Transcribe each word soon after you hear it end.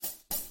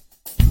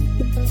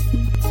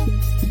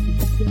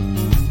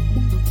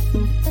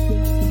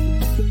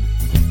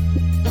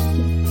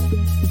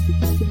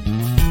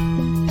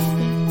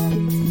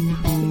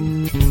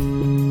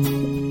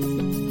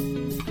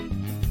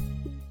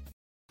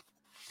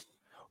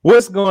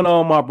What's going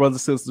on, my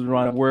brothers and sisters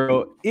around the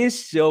world?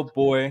 It's your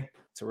boy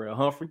Terrell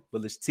Humphrey,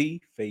 Willis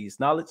T, Phase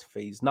Knowledge,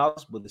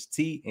 Willis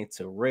T, and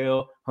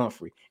Terrell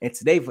Humphrey. And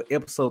today for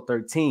episode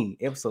 13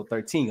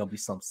 gonna be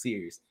something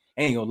serious.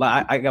 Ain't gonna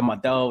lie, I got my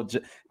dog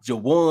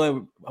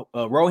Jawan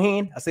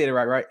Rohan. I said it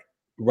right?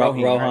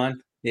 Rohan. Right?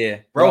 Yeah.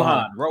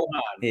 Rohan.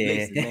 Yeah.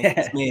 Listen, man,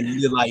 this man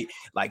did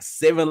like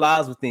 7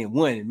 lives within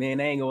one. Man,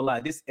 I ain't gonna lie.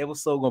 This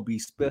episode gonna be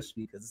special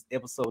because it's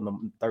episode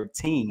number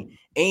 13,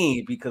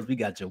 and because we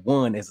got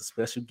Jawan as a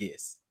special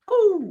guest.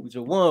 Ooh,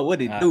 Jawan,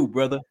 what it do,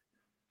 brother?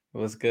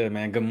 What's good,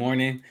 man? Good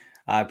morning.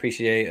 I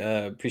appreciate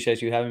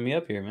you having me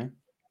up here, man.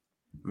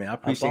 Man, I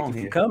appreciate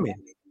you for coming.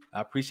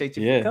 For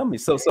coming.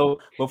 So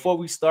before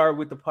we start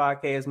with the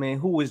podcast, man,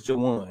 who is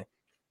Jawan?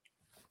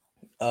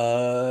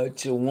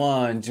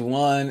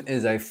 Jawan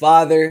is a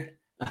father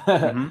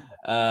and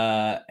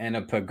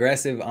a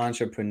progressive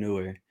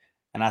entrepreneur.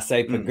 And I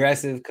say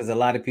progressive because a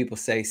lot of people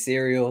say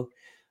serial,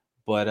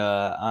 but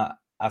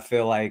I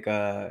feel like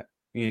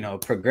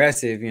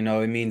progressive,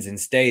 it means in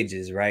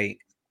stages, right?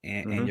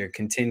 And you're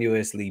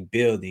continuously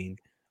building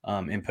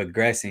and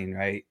progressing,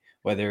 right?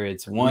 Whether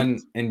it's one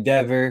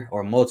endeavor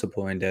or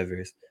multiple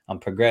endeavors, I'm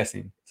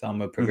progressing. So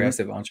I'm a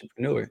progressive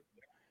entrepreneur.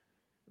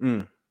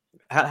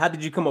 How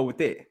did you come up with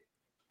that?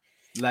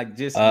 Like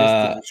just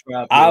to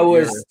describe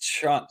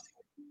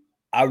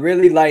I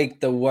really like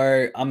the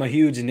word. I'm a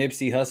huge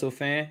Nipsey Hussle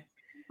fan.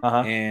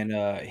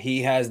 And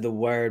he has the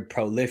word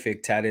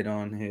prolific tatted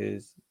on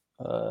his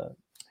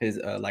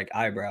like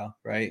eyebrow,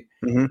 right?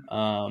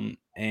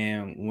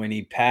 And when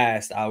he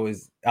passed, I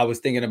was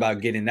thinking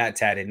about getting that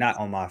tatted, not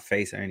on my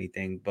face or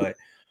anything, but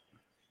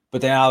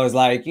then I was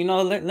like,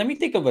 let me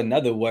think of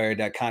another word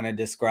that kind of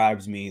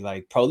describes me.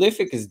 Like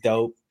prolific is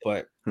dope,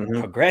 but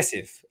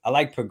progressive. I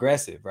like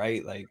progressive,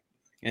 right? Like,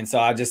 and so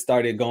I just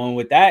started going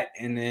with that.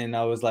 And then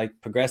I was like,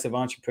 progressive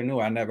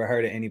entrepreneur. I never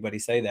heard of anybody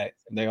say that.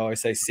 They always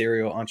say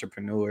serial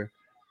entrepreneur.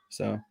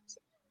 So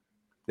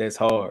that's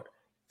hard.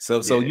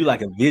 So you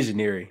like a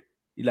visionary.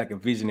 You like a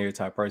visionary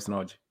type person,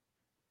 aren't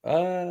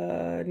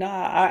you?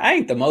 Nah, I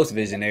ain't the most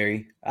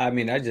visionary. I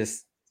mean,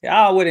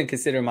 I wouldn't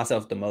consider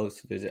myself the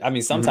most visionary. I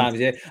mean, sometimes,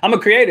 yeah. I'm a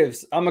creative.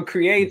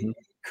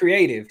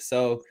 Creative.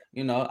 So,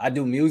 I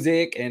do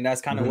music, and that's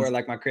kind of where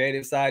like my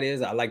creative side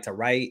is. I like to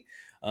write.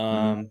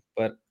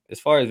 But as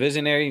far as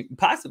visionary,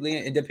 possibly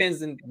it depends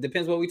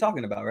what we're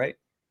talking about, right?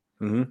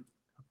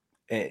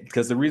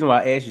 Because the reason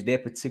why I asked you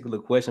that particular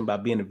question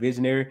about being a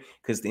visionary,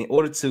 because in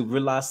order to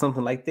realize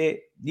something like that,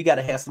 you got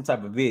to have some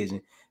type of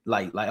vision.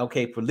 Like,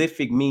 okay,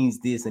 prolific means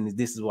this, and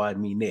this is why I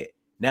mean that.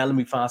 Now let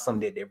me find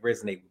something that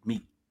resonates with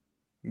me.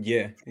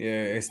 Yeah.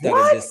 Instead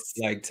of just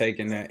like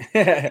taking that.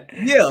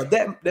 Yeah,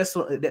 that's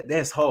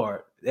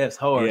hard. That's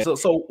hard. Yeah.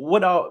 So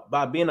what all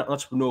by being an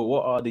entrepreneur?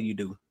 What all do you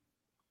do?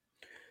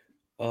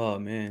 Oh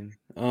man,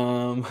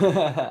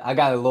 I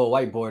got a little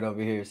whiteboard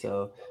over here.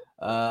 So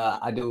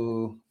I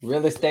do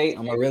real estate.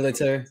 I'm a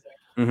realtor.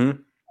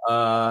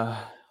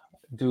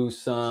 Do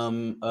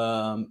some.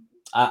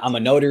 I'm a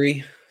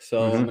notary.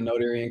 So I'm a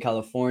notary in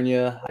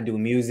California. I do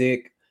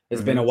music.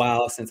 It's been a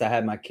while since I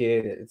had my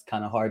kid. It's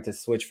kind of hard to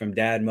switch from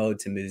dad mode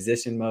to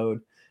musician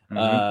mode.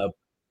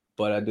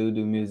 But I do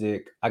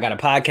music. I got a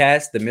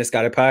podcast, the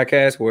Misguided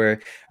Podcast,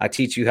 where I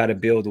teach you how to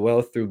build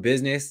wealth through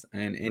business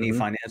and any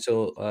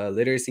financial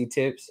literacy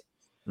tips.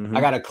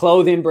 I got a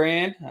clothing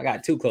brand. I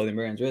got 2 clothing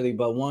brands, really.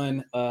 But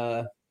one,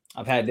 I've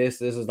had this.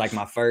 This is like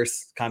my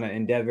first kind of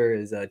endeavor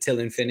is Till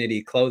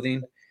Infinity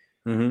Clothing.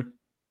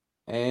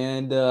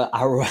 And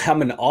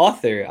I'm an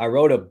author. I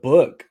wrote a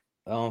book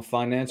on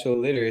financial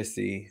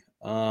literacy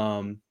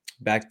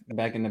back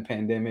in the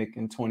pandemic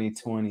in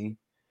 2020.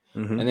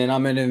 And then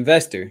I'm an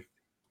investor.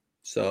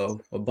 So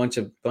a bunch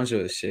of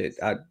shit.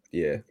 A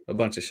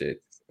bunch of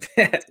shit.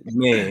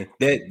 Man,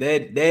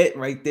 that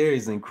right there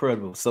is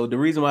incredible. So the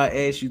reason why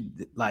I asked you,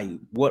 like,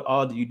 what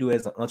all do you do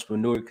as an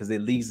entrepreneur? Because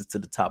it leads us to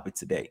the topic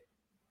today.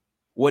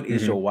 What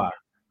is your why?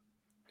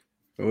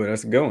 Oh,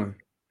 that's a good one.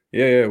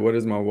 Yeah. What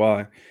is my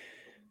why?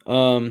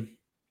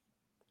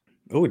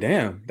 Oh,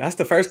 damn. That's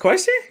the first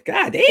question?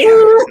 God damn.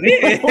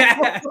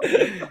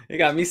 You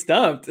got me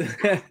stumped.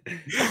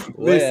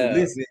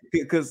 Listen,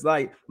 because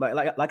like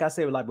I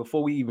said, like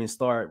before we even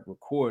start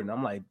recording,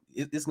 I'm like,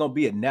 it's gonna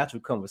be a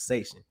natural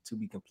conversation, to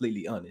be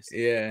completely honest.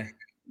 Yeah.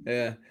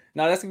 No,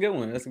 that's a good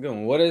one.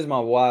 What is my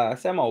why? I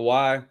say my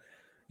why,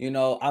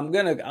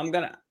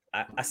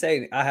 I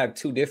say I have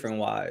 2 different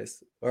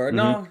whys. Or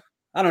no,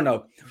 I don't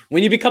know.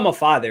 When you become a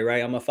father,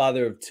 right? I'm a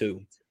father of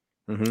 2.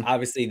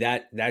 Obviously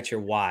that's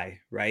your why,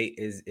 right?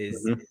 Is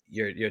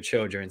your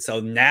children. So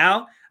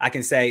now I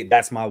can say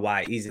that's my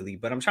why easily,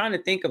 but I'm trying to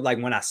think of like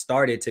when I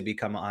started to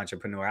become an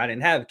entrepreneur, I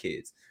didn't have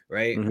kids,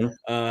 right?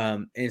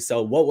 And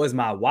so what was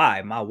my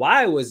why? My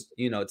why was,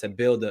 to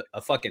build a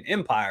fucking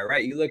empire,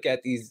 right? You look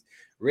at these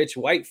rich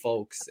white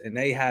folks and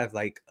they have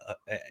like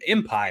an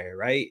empire,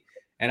 right?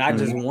 And I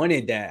just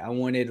wanted that. I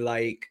wanted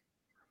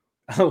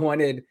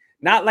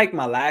not like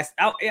my last,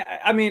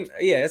 I mean,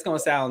 it's gonna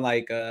sound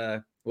like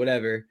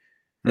whatever.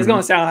 It's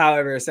going to sound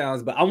however it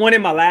sounds, but I wanted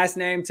my last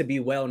name to be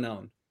well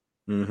known.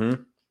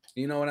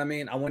 You know what I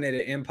mean? I wanted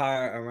an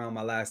empire around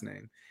my last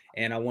name,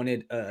 and I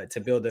wanted to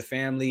build a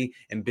family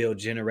and build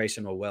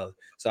generational wealth.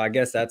 So I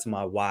guess that's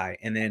my why.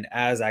 And then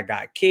as I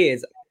got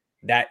kids,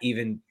 that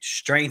even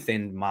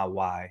strengthened my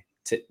why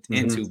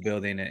into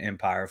building an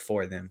empire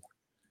for them.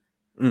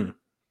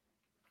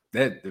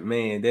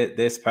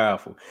 That's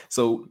powerful.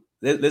 So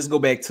let's go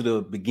back to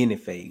the beginning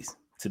phase.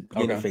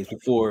 Phase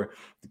before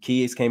the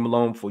kids came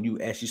along, before you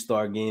actually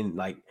start getting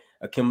like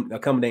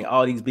accommodating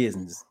all these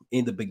businesses.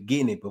 In the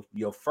beginning, but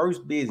your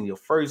first business, your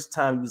first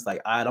time, you was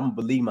like, all right, I'm gonna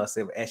believe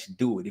myself, actually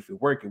do it. If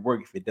it work, it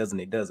work. If it doesn't,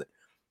 it doesn't.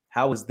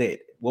 How was that?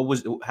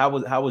 How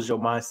was your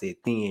mindset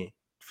then,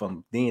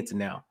 from then to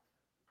now?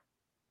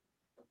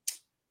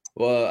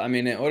 Well, I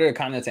mean, in order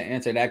to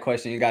answer that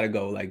question, you got to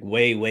go like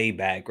way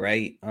back,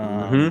 right?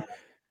 And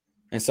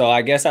so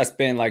I guess I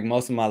spent like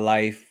most of my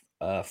life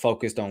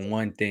focused on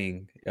one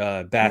thing,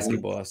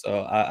 basketball.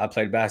 So I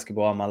played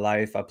basketball all my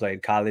life. I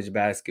played college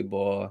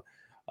basketball.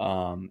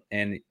 And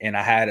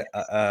I had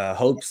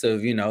hopes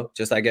of,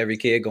 just like every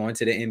kid, going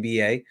to the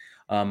NBA.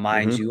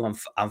 Mind you, I'm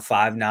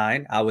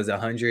 5'9". I was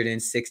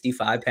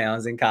 165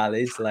 pounds in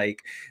college.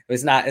 Like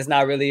it's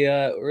not really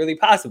really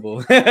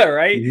possible,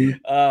 right?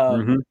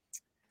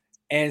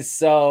 And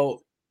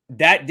so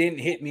that didn't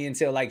hit me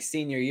until like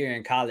senior year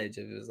in college.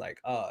 It was like,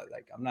 oh,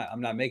 like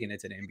I'm not making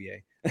it to the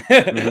NBA.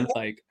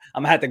 Like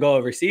I'm gonna have to go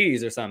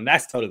overseas or something.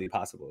 That's totally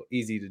possible,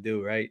 easy to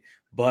do, right?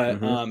 But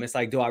it's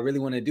like, do I really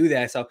want to do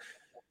that? So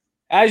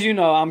as you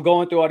know, I'm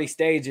going through all these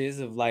stages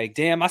of like,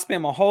 damn, I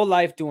spent my whole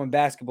life doing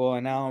basketball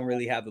and I don't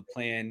really have a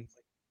plan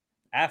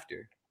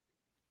after.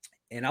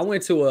 And I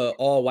went to an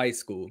all-white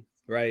school,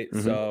 right?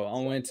 So I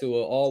went to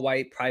an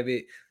all-white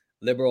private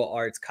liberal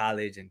arts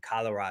college in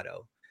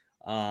Colorado.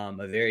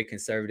 A very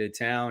conservative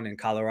town in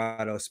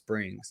Colorado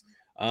Springs.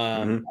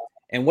 And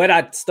what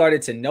I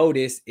started to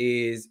notice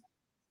is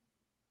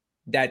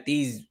that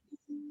these,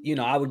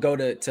 I would go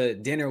to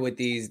dinner with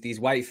these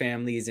white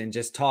families and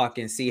just talk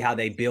and see how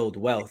they build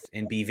wealth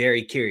and be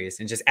very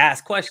curious and just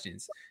ask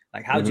questions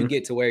like, how'd you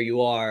get to where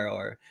you are?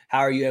 Or how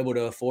are you able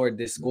to afford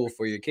this school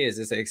for your kids?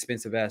 It's an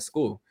expensive ass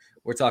school.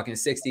 We're talking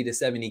 60 to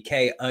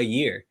 70K a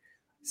year.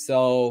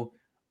 So,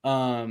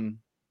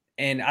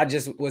 and I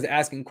just was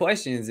asking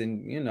questions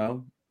and,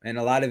 and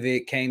a lot of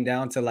it came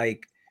down to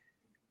like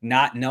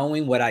not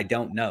knowing what I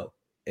don't know.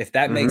 If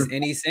that makes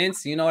any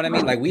sense, you know what I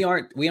mean? Like we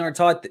aren't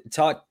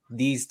taught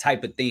these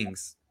type of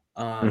things.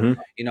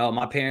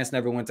 My parents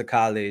never went to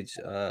college.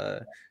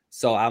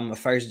 So I'm a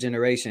first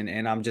generation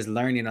and I'm just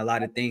learning a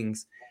lot of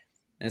things.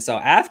 And so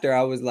after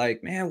I was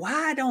like, man,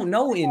 why I don't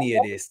know any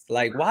of this?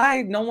 Like,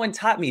 why no one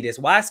taught me this?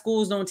 Why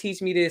schools don't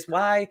teach me this?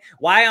 Why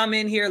I'm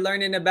in here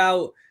learning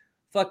about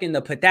fucking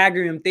the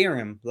Pythagorean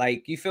theorem?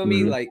 Like, you feel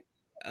me? Like,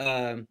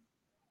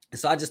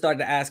 so I just started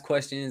to ask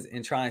questions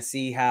and try and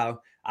see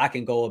how I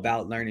can go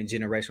about learning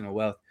generational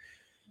wealth.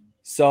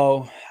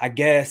 So I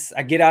guess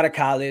I get out of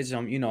college.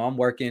 I'm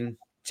working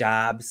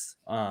jobs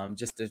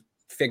just to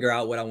figure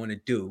out what I want to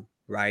do.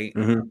 Right.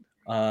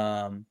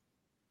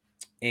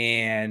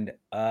 And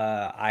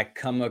I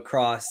come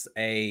across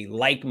a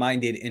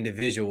like-minded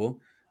individual,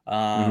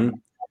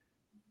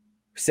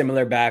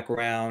 similar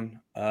background,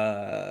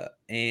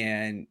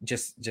 and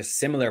just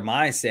similar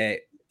mindset.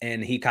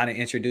 And he kind of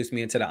introduced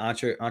me into the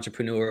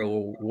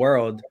entrepreneurial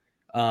world.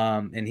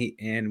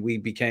 And we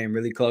became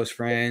really close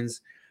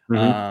friends.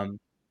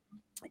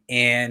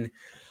 And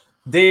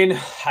then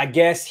I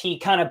guess he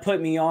kind of put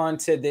me on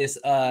to this.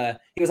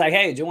 He was like,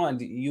 "Hey, Juwan,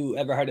 you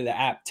ever heard of the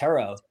app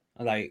Turo?"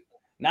 I was like,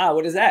 "Nah,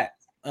 what is that?"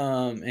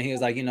 And he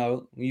was like,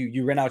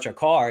 you rent out your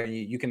car and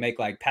you can make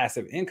like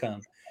passive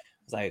income.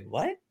 I was like,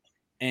 what?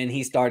 And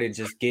he started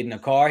just getting a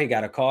car. He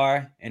got a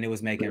car and it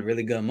was making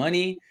really good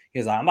money. He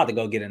was like, I'm about to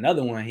go get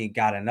another one. He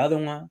got another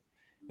one.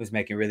 It was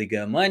making really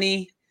good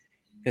money.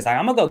 He was like,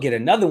 I'm gonna go get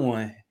another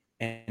one.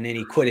 And then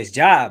he quit his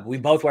job. We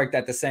both worked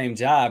at the same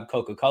job,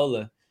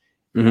 Coca-Cola.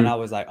 And I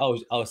was like,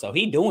 oh, so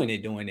he doing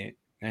it.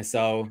 And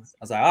so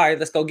I was like, all right,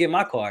 let's go get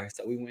my car.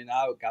 So we went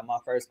out, got my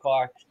first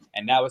car.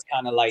 And that was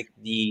kind of like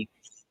the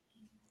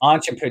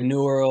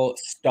entrepreneurial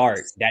start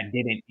that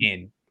didn't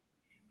end.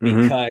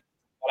 Because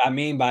what I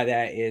mean by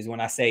that is when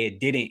I say it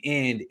didn't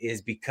end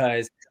is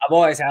because I've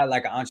always had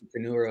like an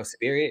entrepreneurial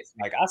spirit.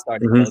 Like I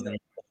started building when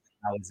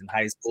I was in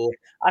high school.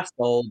 I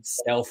sold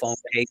cell phone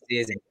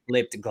cases and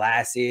flipped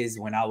glasses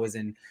when I was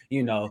in,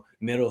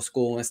 middle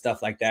school and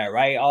stuff like that,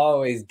 right? I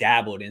always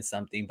dabbled in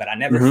something, but I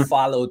never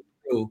followed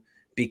through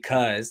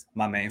because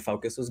my main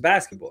focus was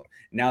basketball.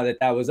 Now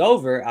that was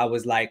over, I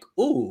was like,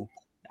 ooh,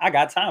 I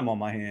got time on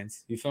my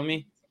hands. You feel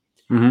me?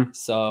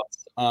 So,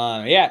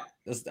 I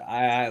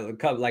a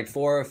couple like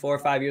 4 or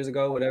 5 years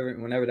ago,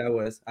 whenever that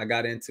was, I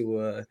got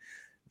into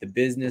the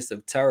business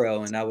of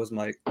Turo, and that was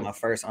my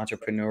first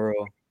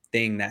entrepreneurial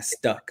thing that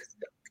stuck.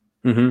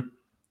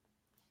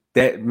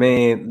 That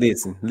man,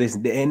 listen,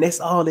 and that's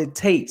all it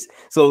takes.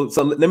 So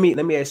let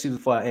me ask you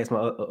before I ask my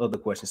other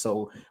question.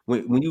 So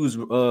when you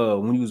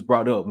was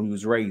brought up, when you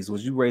was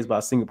raised by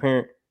a single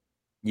parent?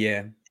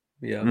 Yeah,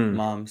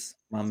 mamas.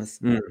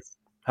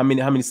 How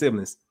many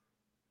siblings?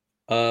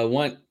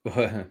 One.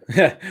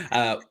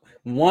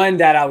 one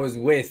that I was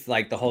with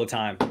like the whole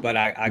time, but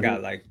I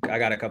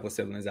got a couple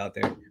siblings out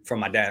there from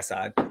my dad's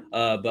side.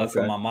 But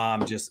from my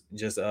mom, just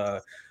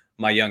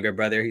my younger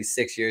brother. He's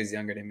 6 years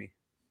younger than me.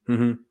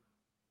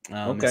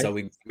 And so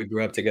we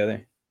grew up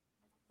together.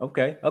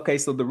 Okay.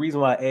 So the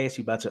reason why I asked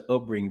you about your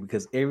upbringing,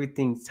 because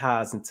everything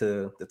ties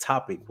into the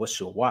topic. What's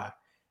your why?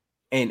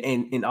 And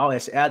in all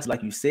actuality,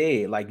 like you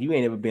said, like you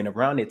ain't ever been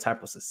around that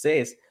type of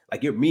success.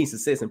 Like you're meeting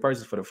success in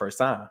person for the first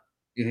time.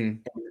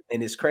 And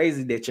it's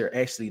crazy that you're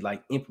actually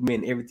like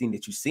implementing everything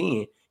that you're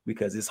seeing,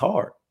 because it's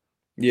hard.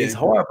 Yeah. It's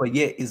hard, but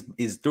yet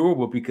it's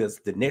doable because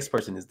the next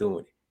person is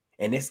doing it.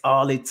 And that's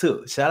all it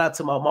took. Shout out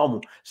to my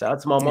mama.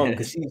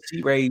 Because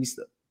she raised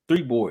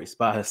 3 boys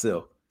by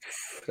herself.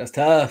 That's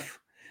tough.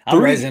 I'm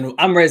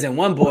raising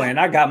one boy, and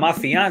I got my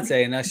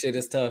fiance, and that shit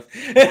is tough.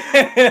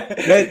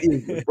 That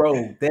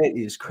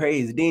is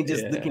crazy. Then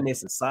just looking at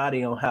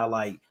society on how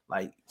like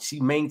she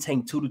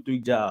maintained 2 to 3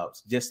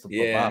 jobs just to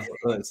provide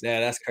for us.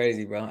 Yeah, that's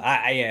crazy, bro.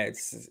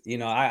 It's,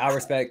 I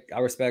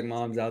respect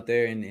moms out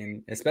there,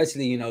 and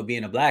especially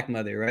being a Black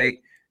mother, right?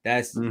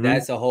 That's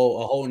a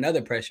whole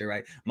nother pressure,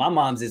 right? My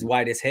mom's is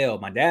white as hell.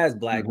 My dad's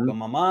Black, but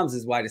my mom's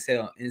is white as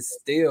hell, and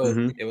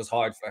still it was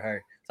hard for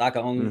her. So I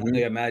can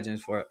only imagine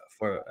for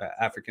an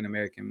African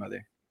American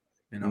mother,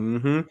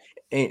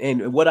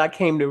 And what I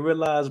came to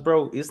realize,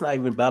 bro, it's not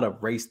even about a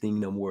race thing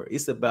no more.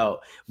 It's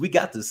about we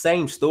got the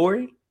same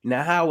story.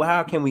 Now,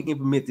 how can we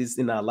implement this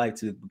in our life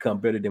to become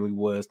better than we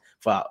was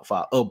for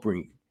our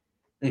upbringing?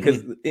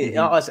 Because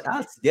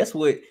that's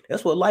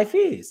what life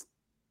is.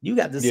 You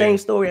got the same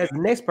story as the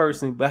next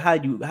person, but how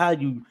you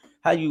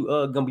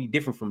gonna be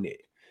different from that?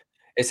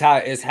 It's how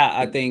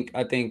I think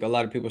a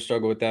lot of people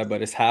struggle with that,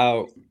 but it's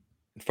how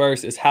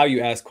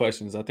you ask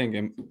questions. I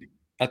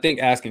think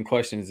asking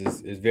questions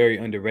is very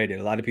underrated.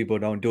 A lot of people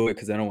don't do it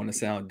because they don't want to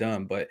sound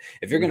dumb. But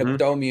if you're gonna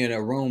throw me in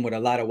a room with a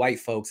lot of white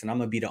folks and I'm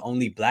gonna be the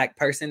only Black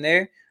person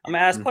there, I'm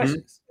gonna ask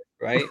questions,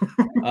 right?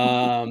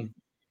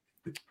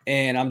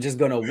 And I'm just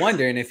gonna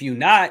wonder. And if you're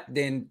not,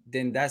 then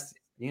that's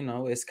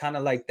it's kind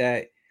of like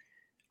that.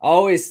 I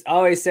always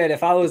said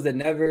if I was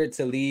never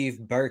to leave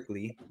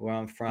Berkeley, where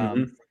I'm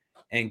from,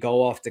 and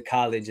go off to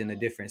college in a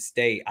different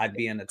state, I'd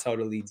be in a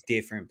totally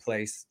different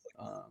place.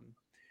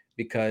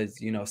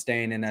 Because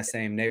staying in that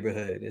same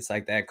neighborhood, it's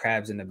like that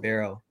crabs in the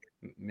barrel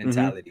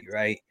mentality,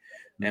 right?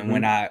 And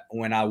when I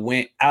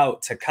went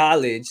out to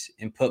college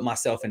and put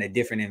myself in a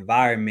different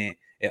environment,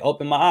 it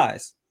opened my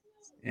eyes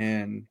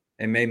and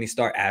it made me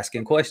start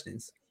asking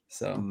questions.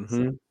 So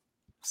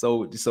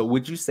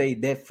would you say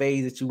that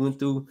phase that you went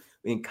through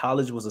in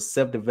college was a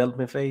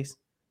self-development phase?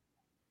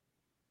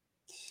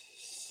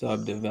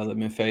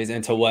 Self-development phase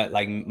into what?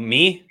 Like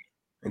me?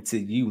 Into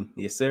you,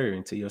 yes, sir.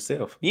 Into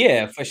yourself.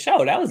 Yeah, for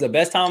sure. That was the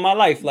best time of my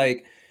life.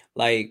 Like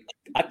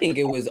I think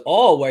it was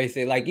all worth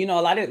it. Like, a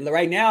lot of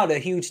right now, the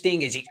huge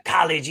thing is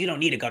college. You don't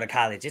need to go to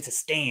college. It's a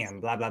scam,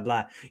 blah, blah,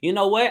 blah. You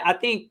know what? I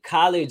think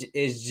college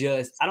is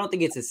I don't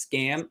think it's a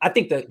scam. I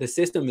think the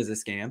system is a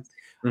scam.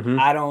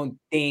 I don't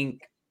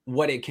think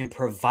what it can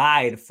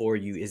provide for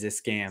you is a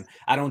scam.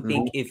 I don't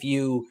think if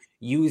you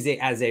use it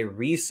as a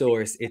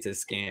resource, it's a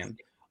scam.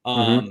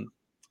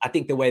 I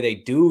think the way they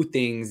do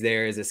things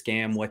there is a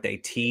scam. What they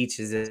teach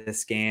is a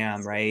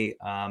scam, right?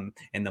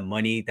 And the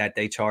money that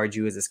they charge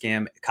you is a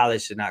scam.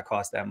 College should not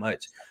cost that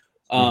much.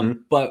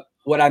 But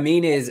what I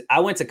mean is I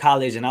went to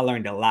college and I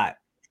learned a lot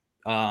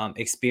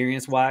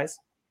experience-wise.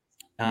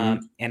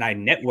 And I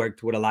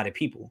networked with a lot of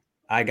people.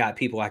 I got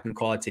people I can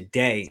call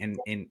today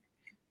and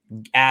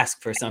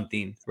ask for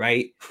something,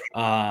 right?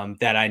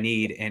 That I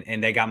need.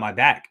 And they got my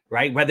back,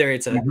 right? Whether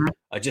it's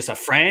just a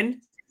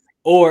friend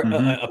or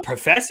a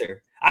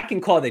professor. I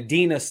can call the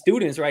dean of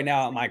students right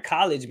now at my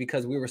college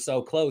because we were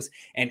so close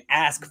and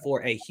ask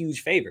for a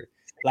huge favor.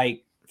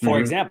 Like, for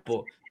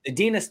example, the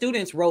dean of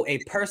students wrote a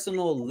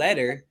personal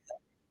letter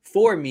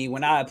for me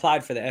when I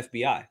applied for the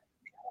FBI.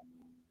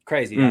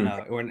 Crazy, I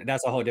know.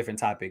 That's a whole different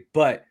topic.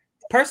 But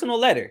personal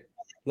letter,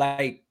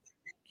 like,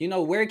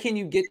 where can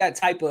you get that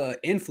type of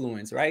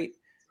influence, right?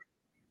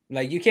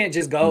 Like, you can't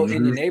just go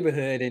in the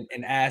neighborhood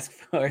and ask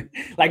for,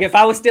 like, if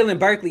I was still in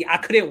Berkeley, I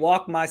couldn't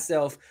walk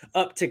myself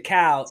up to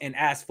Cal and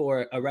ask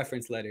for a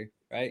reference letter,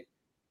 right?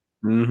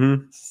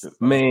 So,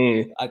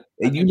 man, I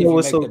think you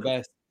what's so the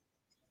best.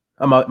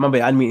 My bad.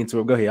 I didn't mean to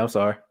interrupt. Go ahead. I'm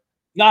sorry.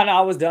 No, I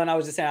was done. I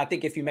was just saying, I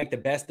think if you make the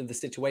best of the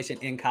situation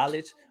in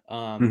college,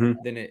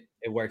 then it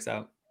works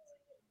out.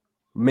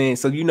 Man,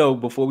 so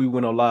before we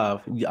went on live,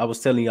 I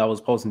was telling you I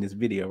was posting this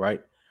video,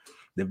 right?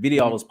 The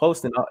video I was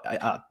posting,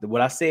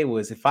 what I said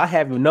was, if I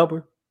have your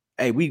number,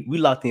 hey, we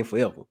locked in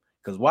forever.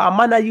 Because I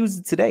might not use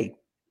it today,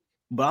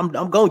 but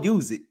I'm gonna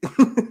use it.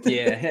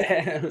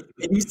 Yeah.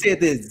 And you said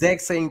the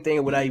exact same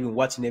thing without even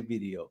watching that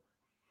video,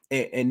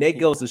 and that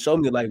goes to show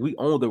me like we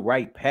on the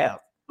right path.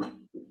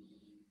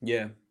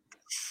 Yeah.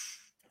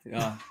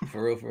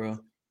 For real.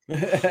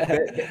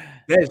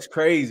 That's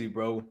crazy,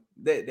 bro.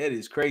 That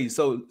is crazy.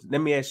 So let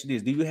me ask you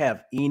this: do you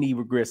have any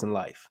regrets in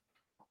life?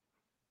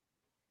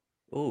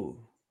 Oh.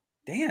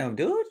 Damn,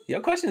 dude, your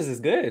questions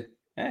is good.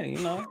 Hey,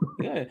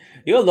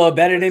 you're a little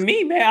better than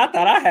me, man. I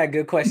thought I had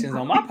good questions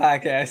on my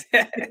podcast.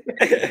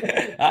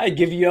 I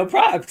give you your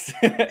props.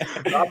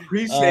 I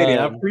appreciate it.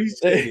 I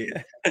appreciate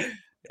it.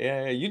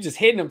 Yeah, you just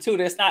hitting them too.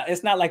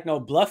 It's not like no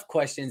bluff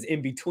questions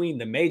in between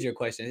the major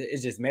questions.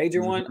 It's just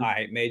major one. All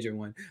right, major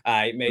one. All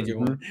right, major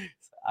one.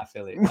 I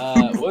feel it.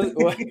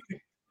 What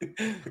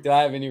do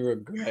I have any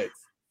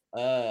regrets?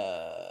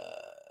 A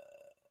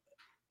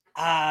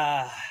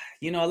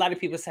lot of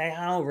people say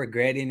I don't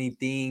regret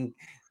anything.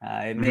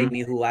 It made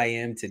me who I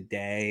am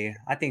today.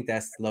 I think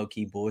that's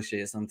low-key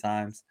bullshit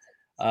sometimes.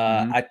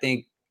 I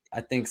think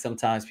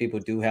sometimes people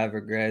do have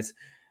regrets.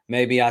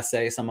 Maybe I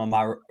say some of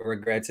my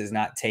regrets is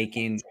not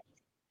taking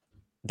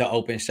the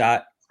open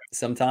shot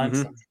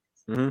sometimes.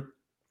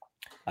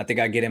 I think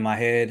I get in my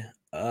head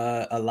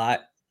a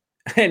lot.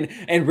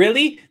 And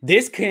really,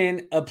 this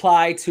can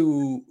apply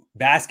to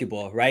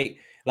basketball, right?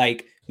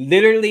 Like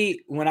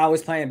literally when I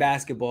was playing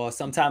basketball,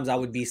 sometimes I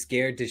would be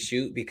scared to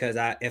shoot because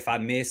if I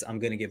miss, I'm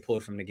going to get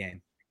pulled from the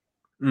game.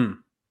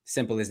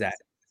 Simple as that.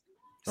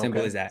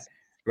 Simple as that.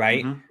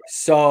 Right.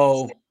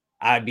 So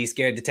I'd be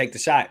scared to take the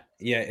shot.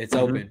 Yeah, it's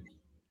open.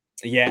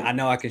 Yeah, I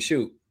know I can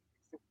shoot.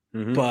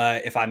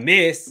 But if I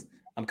miss,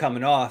 I'm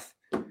coming off.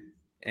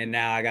 And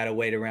now I got to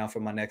wait around for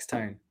my next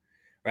turn.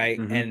 Right.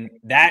 And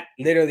that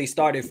literally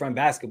started from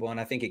basketball. And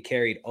I think it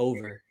carried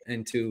over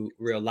into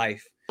real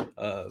life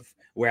of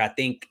where I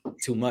think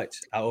too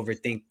much. I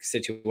overthink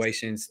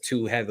situations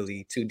too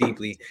heavily, too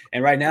deeply.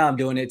 And right now I'm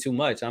doing it too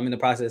much. I'm in the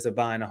process of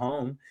buying a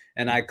home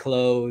and I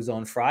close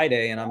on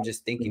Friday and I'm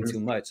just thinking too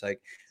much. Like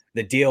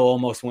the deal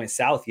almost went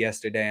south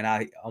yesterday and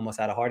I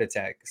almost had a heart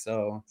attack.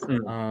 So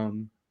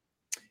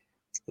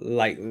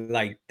like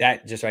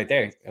that just right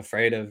there,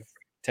 afraid of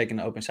taking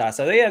the open shot.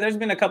 So yeah, there's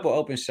been a couple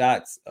open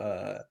shots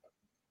that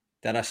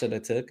I should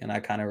have took, and I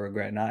kind of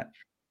regret not.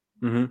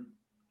 And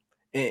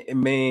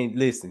man,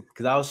 listen,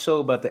 because I was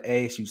sure about to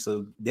ask you.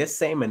 So that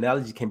same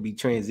analogy can be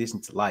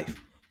transitioned to life,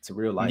 to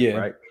real life,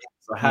 right?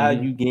 So how are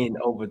you getting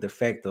over the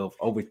fact of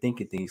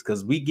overthinking things?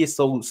 Because we get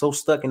so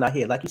stuck in our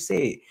head. Like you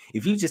said,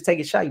 if you just take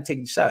a shot, you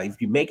take the shot.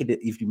 If you make it,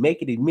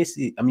 you miss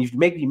it. I mean, if you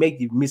make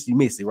it, you miss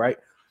it, right?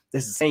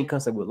 That's the same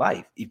concept with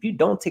life. If you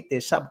don't take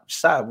that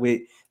shot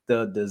with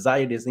the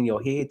desire that's in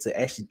your head to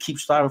actually keep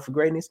striving for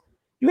greatness,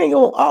 you're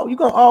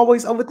gonna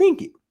always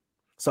overthink it.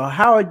 So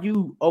how are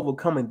you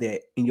overcoming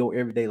that in your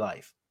everyday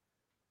life?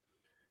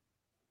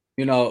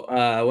 One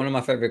of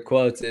my favorite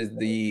quotes is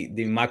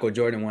the Michael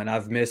Jordan one.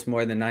 I've missed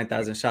more than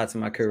 9,000 shots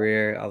in my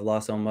career. I've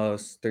lost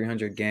almost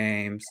 300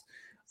 games.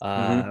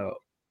 I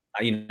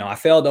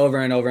failed over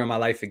and over in my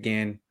life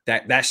again.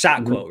 That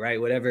shot quote,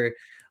 right? Whatever.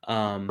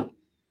 And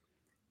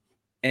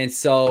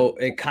so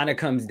it kind of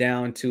comes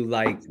down to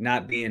like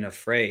not being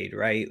afraid,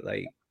 right?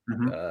 Like,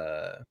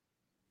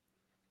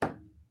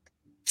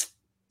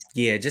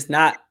 just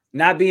not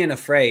being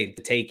afraid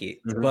to take it.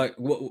 But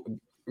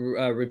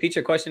repeat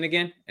your question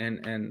again.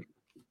 And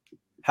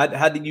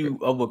how did you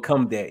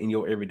overcome that in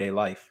your everyday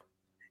life?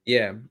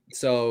 Yeah,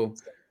 so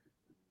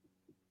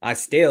I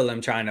still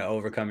am trying to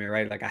overcome it,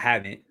 right? Like I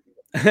haven't.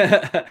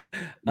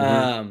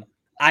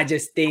 I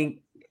just think,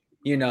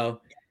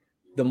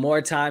 the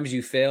more times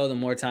you fail, the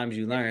more times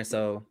you learn.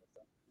 So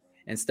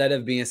instead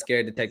of being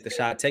scared to take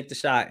the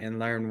shot and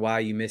learn why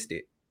you missed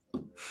it.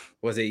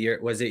 Was it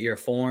your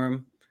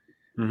form?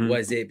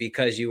 Was it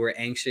because you were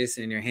anxious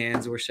and your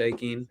hands were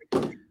shaking?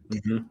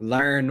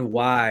 Learn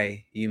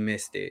why you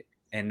missed it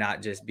and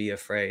not just be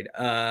afraid.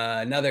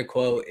 Another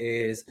quote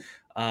is,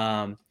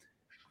 it's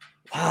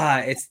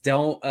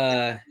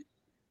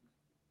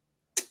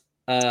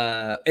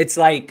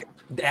like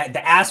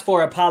the ask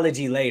for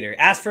apology later,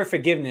 ask for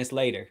forgiveness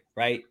later,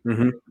 right?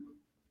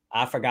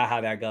 I forgot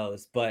how that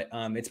goes, but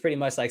it's pretty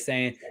much like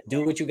saying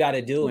do what you got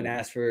to do and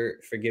ask for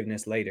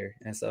forgiveness later.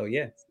 And so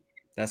yeah,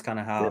 that's kind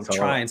of how I'm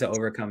trying to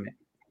overcome it.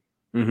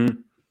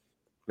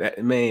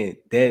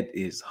 That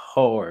is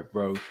hard,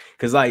 bro.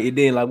 Because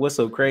what's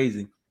so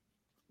crazy?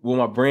 What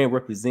my brand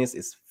represents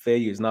is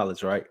failure is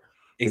knowledge, right?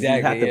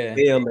 Exactly. You have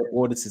to fail in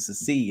order to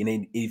succeed. And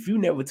then if you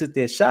never took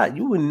that shot,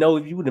 you wouldn't know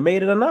if you would have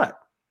made it or not.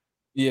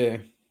 Yeah.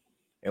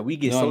 And we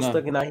get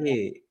stuck in our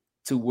head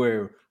to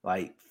where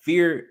like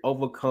fear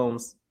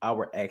overcomes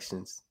our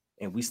actions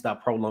and we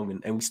start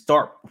prolonging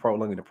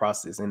the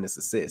process and the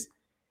success.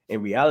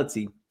 In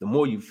reality, the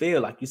more you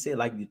fail, like you said,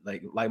 like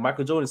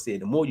Michael Jordan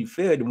said, the more you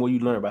fail, the more you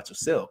learn about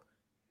yourself.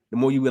 The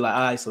more you be like,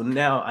 all right, so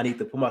now I need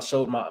to put my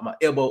shoulder, my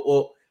elbow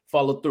up,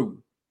 follow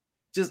through.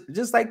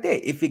 Just like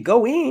that. If it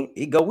go in,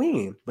 it go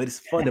in. But it's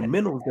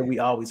fundamentals that we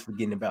always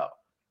forgetting about.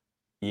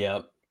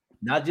 Yep.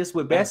 Not just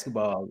with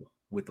basketball,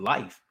 with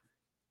life.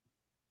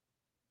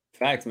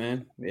 Facts,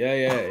 man. Yeah,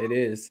 it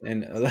is.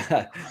 And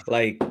a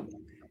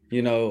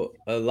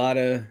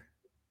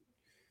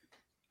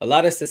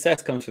lot of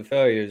success comes from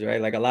failures, right?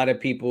 Like a lot of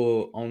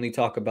people only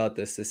talk about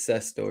the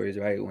success stories,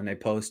 right? When they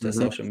post to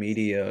social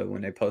media,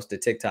 when they post to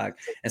TikTok.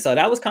 And so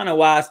that was kind of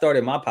why I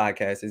started my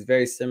podcast. It's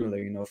very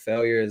similar,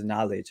 failure is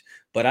knowledge.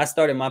 But I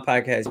started my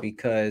podcast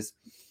because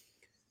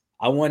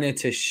I wanted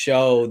to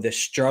show the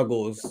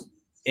struggles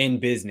in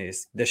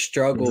business, the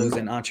struggles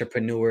an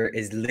entrepreneur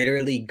is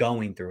literally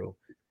going through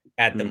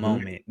at the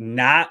moment,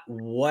 not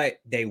what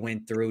they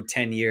went through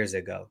 10 years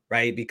ago,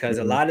 right? Because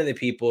a lot of the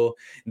people,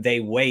 they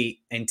wait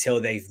until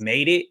they've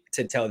made it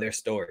to tell their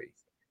story,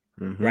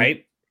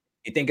 right?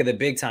 You think of the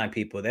big time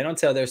people, they don't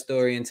tell their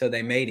story until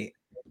they made it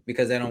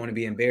because they don't want to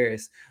be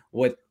embarrassed.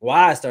 Why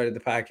I started the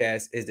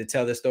podcast is to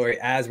tell the story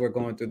as we're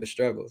going through the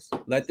struggles.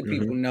 Let the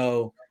people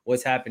know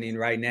what's happening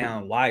right now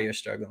and why you're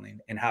struggling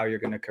and how you're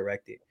going to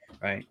correct it,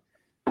 right?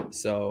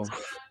 So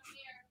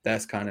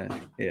that's kind of,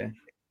 yeah.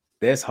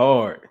 That's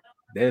hard.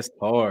 That's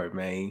hard,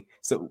 man.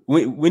 So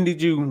when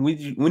did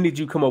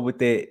you come up with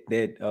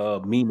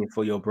that meaning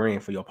for your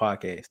brand, for your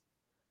podcast?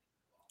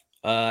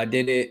 I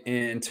did it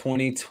in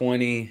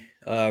 2020,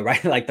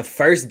 right? Like the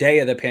first day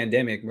of the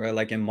pandemic, bro,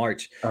 like in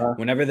March.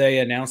 Whenever they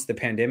announced the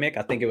pandemic,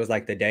 I think it was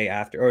like the day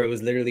after, or it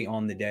was literally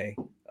on the day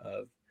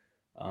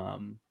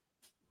of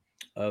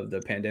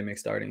the pandemic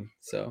starting.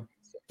 So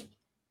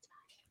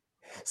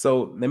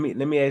let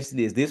me ask you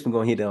this. This one's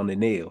gonna hit it on the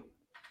nail.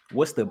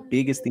 What's the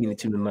biggest thing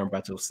that you learn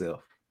about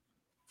yourself?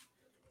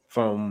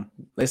 From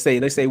let's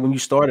say when you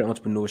started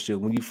entrepreneurship,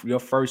 when your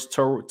first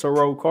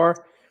Turo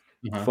car,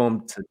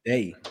 from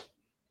today,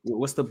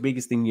 what's the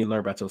biggest thing you learn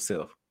about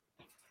yourself?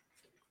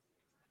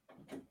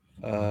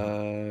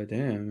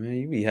 Damn, man,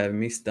 you be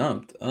having me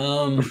stumped.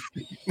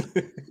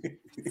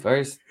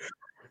 First,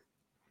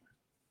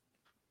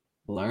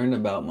 learn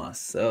about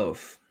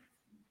myself.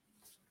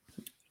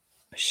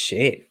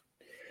 Shit.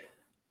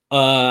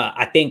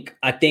 I think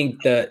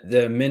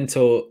the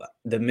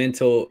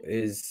mental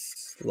is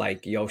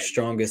like your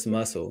strongest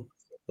muscle.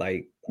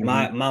 Like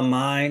my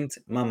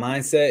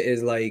mindset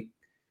is like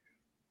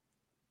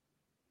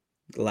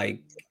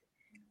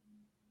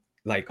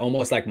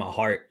almost like my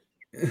heart,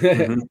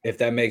 if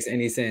that makes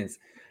any sense.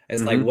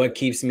 It's like what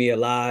keeps me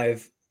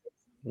alive,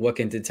 what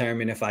can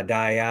determine if I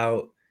die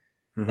out.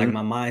 Like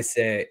my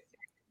mindset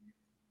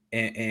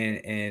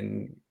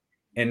and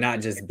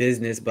not just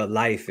business, but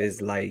life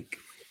is like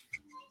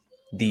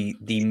the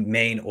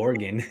main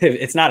organ.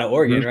 It's not an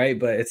organ, right?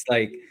 But it's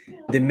like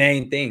the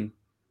main thing.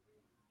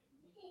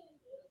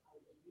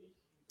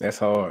 That's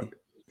hard.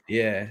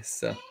 Yeah.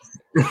 So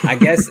I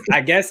guess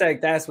like that's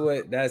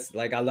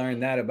like I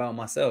learned that about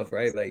myself,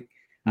 right? Like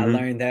I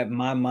learned that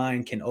my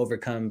mind can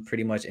overcome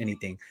pretty much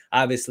anything.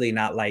 Obviously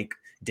not like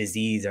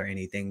disease or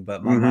anything,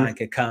 but my mind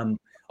could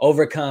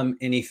overcome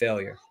any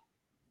failure.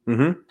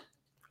 100%.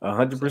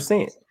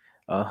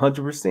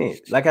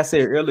 100%. Like I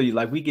said earlier,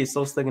 like we get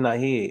so stuck in our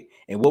head,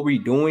 and what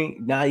we're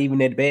doing, not even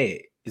that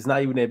bad. It's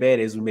not even that bad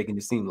as we're making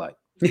it seem like.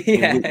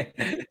 Yeah,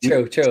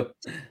 true.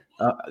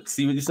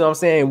 See what I'm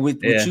saying?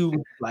 With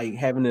you like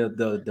having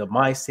the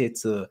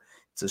mindset to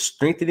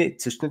strengthen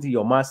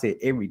your mindset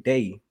every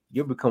day,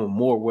 you're becoming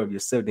more aware of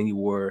yourself than you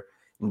were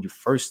when you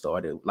first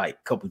started, like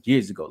a couple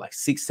years ago, like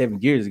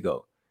 6-7 years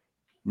ago.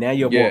 Now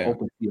you're more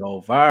open to your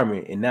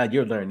environment, and now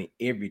you're learning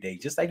every day.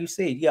 Just like you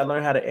said, you gotta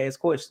learn how to ask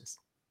questions.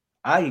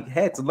 I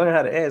had to learn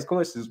how to ask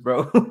questions,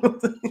 bro.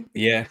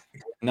 Yeah.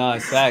 No,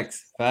 it's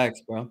facts,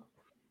 bro.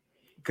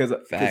 Because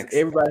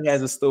everybody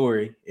has a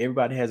story.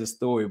 Everybody has a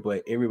story,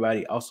 but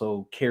everybody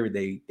also carry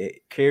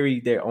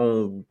their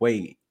own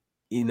way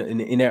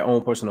in their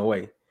own personal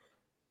way.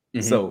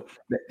 So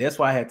that's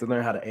why I had to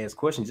learn how to ask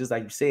questions. Just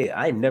like you said,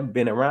 I've never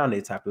been around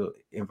that type of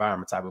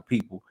environment, type of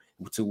people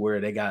to where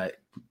they got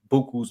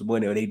bukus of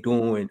money, or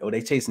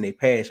they chasing their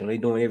passion, or they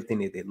doing everything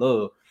that they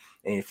love.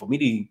 And for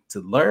me to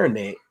learn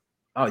that,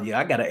 oh yeah,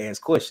 I gotta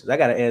ask questions. I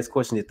gotta ask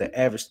questions that the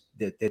average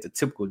that the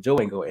typical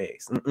Joe ain't gonna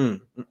ask.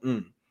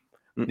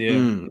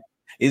 Yeah.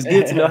 It's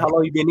good to know how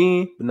long you've been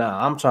in, but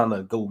nah, I'm trying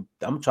to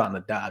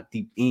dive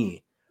deep in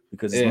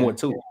because it's more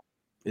to it.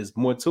 It's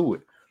more to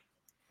it.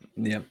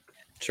 Yeah,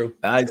 true.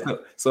 All right,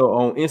 so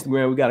on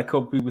Instagram, we got a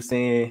couple people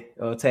saying,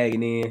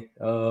 tagging in.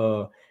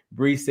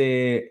 Bree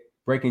said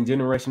breaking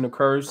generational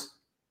curse.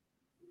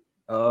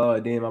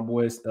 Then my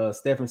boy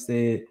Stephen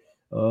said,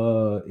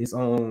 it's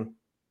on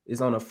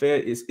a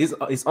fair.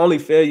 It's only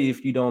failure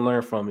if you don't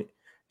learn from it,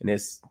 and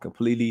that's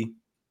completely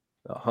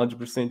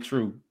 100%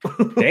 true.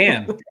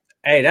 Damn.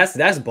 Hey,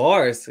 that's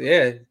bars.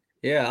 Yeah.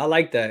 I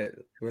like that.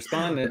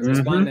 Respond to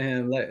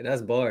him. Like,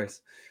 that's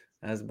bars.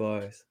 That's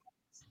bars.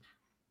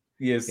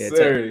 Yes,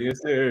 sir.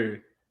 Yes,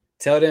 sir.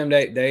 Tell them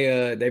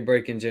they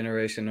breaking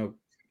generational,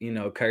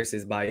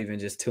 curses by even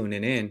just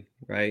tuning in,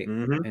 right?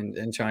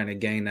 And trying to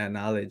gain that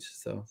knowledge.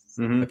 So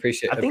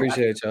appreciate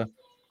y'all.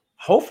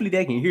 Hopefully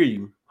they can hear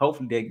you.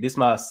 Hopefully this is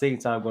my second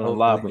time going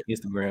live on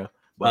Instagram,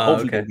 but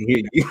hopefully they can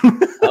hear you.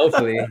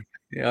 Hopefully.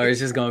 It's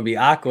just gonna be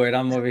awkward.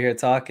 I'm over here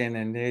talking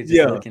and they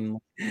just looking.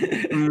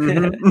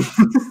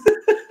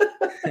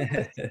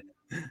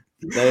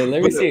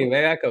 Let me see.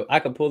 Maybe I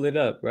could pull it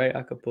up, right?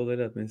 I could pull it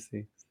up and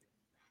see.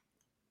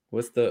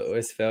 What's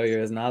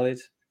failure as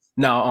knowledge?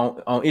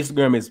 No, on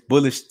Instagram it's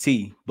bullish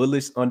T,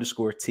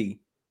 bullish_T,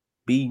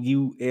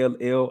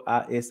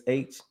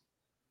 BULLISH,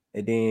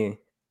 and then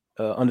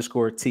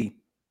underscore T,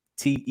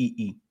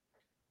 TEE.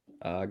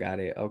 I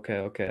got it.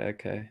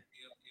 Okay.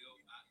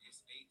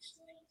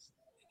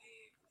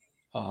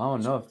 Oh, I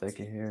don't know if they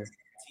can hear.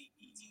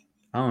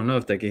 I don't know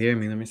if they can hear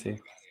me. Let me see.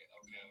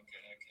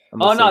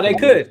 Oh no, they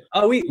could.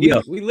 Oh, we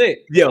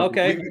lit. Yeah,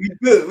 okay. We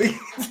good.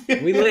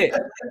 We lit.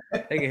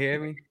 They can hear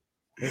me.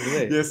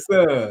 Lit. Yes,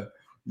 sir.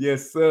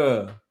 Yes,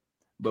 sir.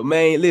 But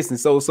man, listen.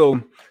 So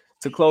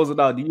to close it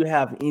out, do you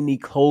have any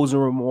closing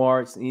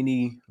remarks?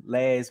 Any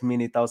last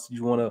minute thoughts that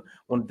you want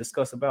to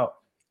discuss about?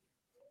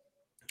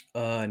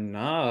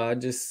 No,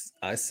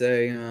 I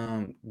say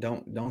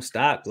don't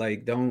stop.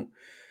 Like don't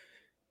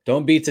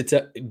be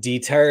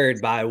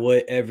deterred by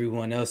what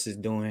everyone else is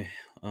doing.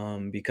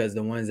 Because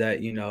the ones that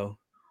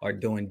are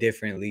doing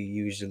differently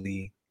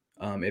usually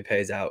it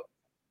pays out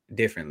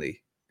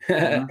differently.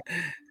 Mm-hmm.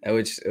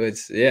 which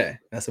yeah,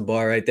 that's a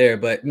bar right there.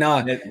 But no,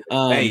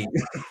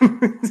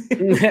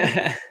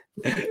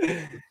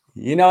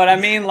 you know what I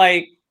mean?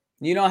 Like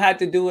you don't have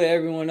to do what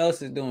everyone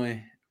else is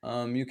doing.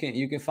 You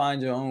can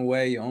find your own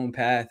way, your own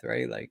path,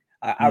 right? Like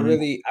I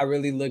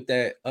really looked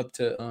up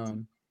to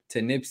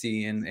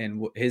Nipsey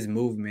and his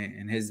movement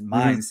and his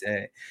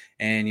mindset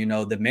and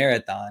the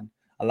marathon.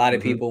 A lot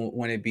of people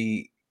want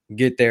to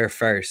get there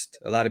first.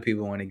 A lot of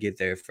people want to get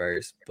there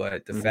first,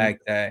 but the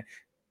fact that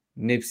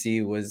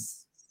Nipsey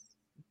was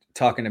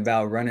talking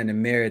about running a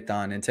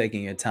marathon and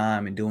taking your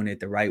time and doing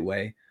it the right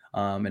way.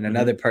 And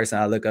another person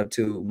I look up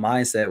to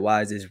mindset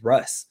wise is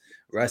Russ.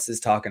 Russ is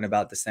talking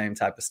about the same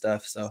type of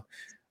stuff. So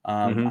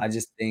I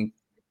just think,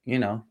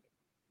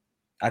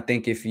 I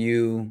think if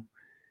you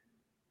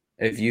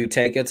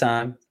take your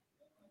time,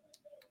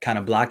 kind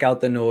of block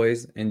out the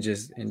noise and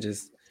just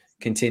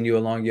continue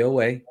along your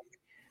way,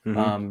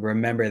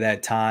 remember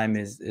that time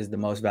is the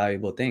most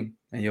valuable thing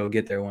and you'll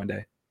get there one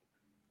day.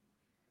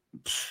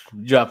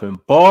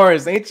 Dropping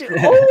bars, ain't you?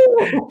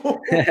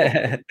 Oh!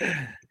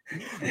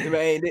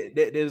 Man,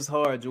 that is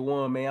hard,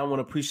 Juwan, man. I want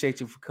to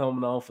appreciate you for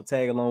coming on, for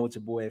tagging along with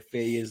your boy at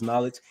Fair Years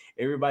Knowledge.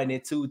 Everybody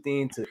that tuned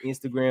in to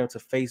Instagram, to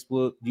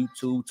Facebook,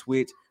 YouTube,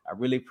 Twitch, I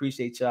really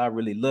appreciate y'all. I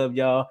really love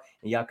y'all.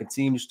 And y'all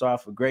continue to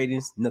strive for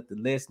greatness,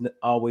 nothing less,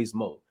 always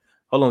more.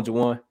 Hold on,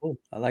 Juwan. Oh,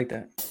 I like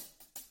that.